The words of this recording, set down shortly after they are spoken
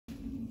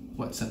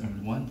What's up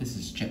everyone, this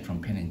is Jet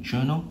from Pen and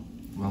Journal.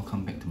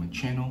 Welcome back to my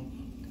channel.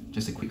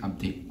 Just a quick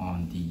update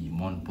on the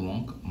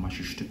Montblanc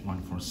Meisterstück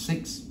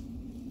 146.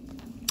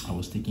 I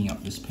was taking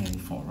up this pen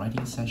for a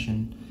writing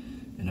session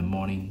in the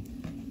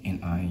morning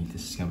and I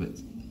discovered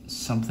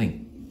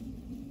something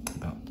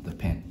about the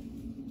pen.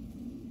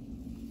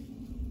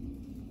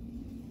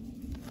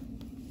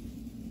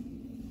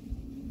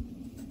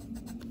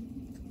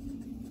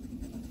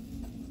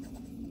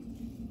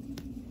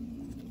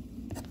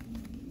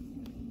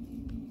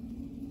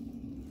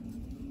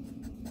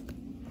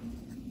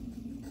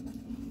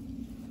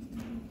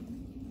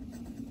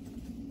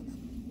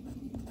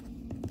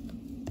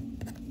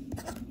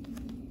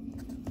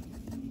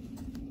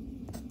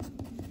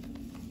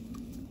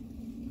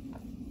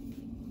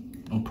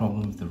 No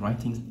problem with the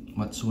writing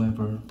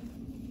whatsoever,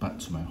 but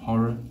to my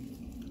horror,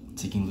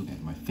 taking a look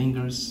at my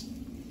fingers.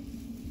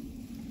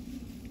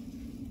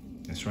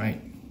 That's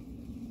right.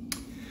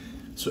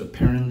 So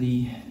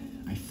apparently,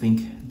 I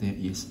think there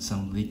is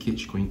some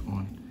leakage going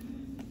on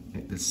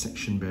at the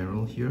section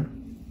barrel here.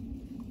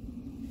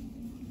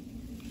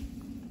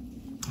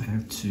 I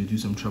have to do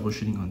some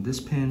troubleshooting on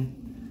this pen.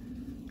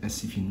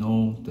 As if you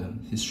know the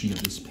history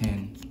of this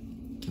pen,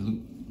 you can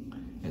look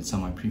at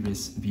some of my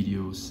previous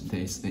videos,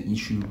 there is an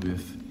issue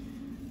with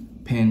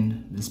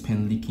this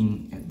pen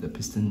leaking at the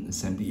piston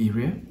assembly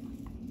area.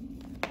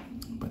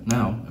 But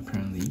now,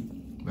 apparently,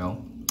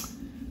 well,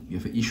 we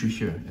have an issue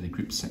here at the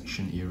grip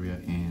section area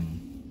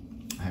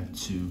and I have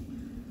to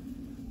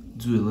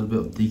do a little bit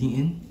of digging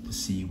in to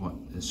see what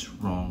is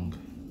wrong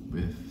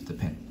with the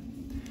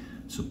pen.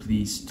 So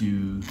please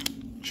do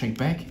check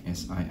back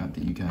as I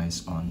update you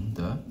guys on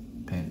the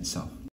pen itself.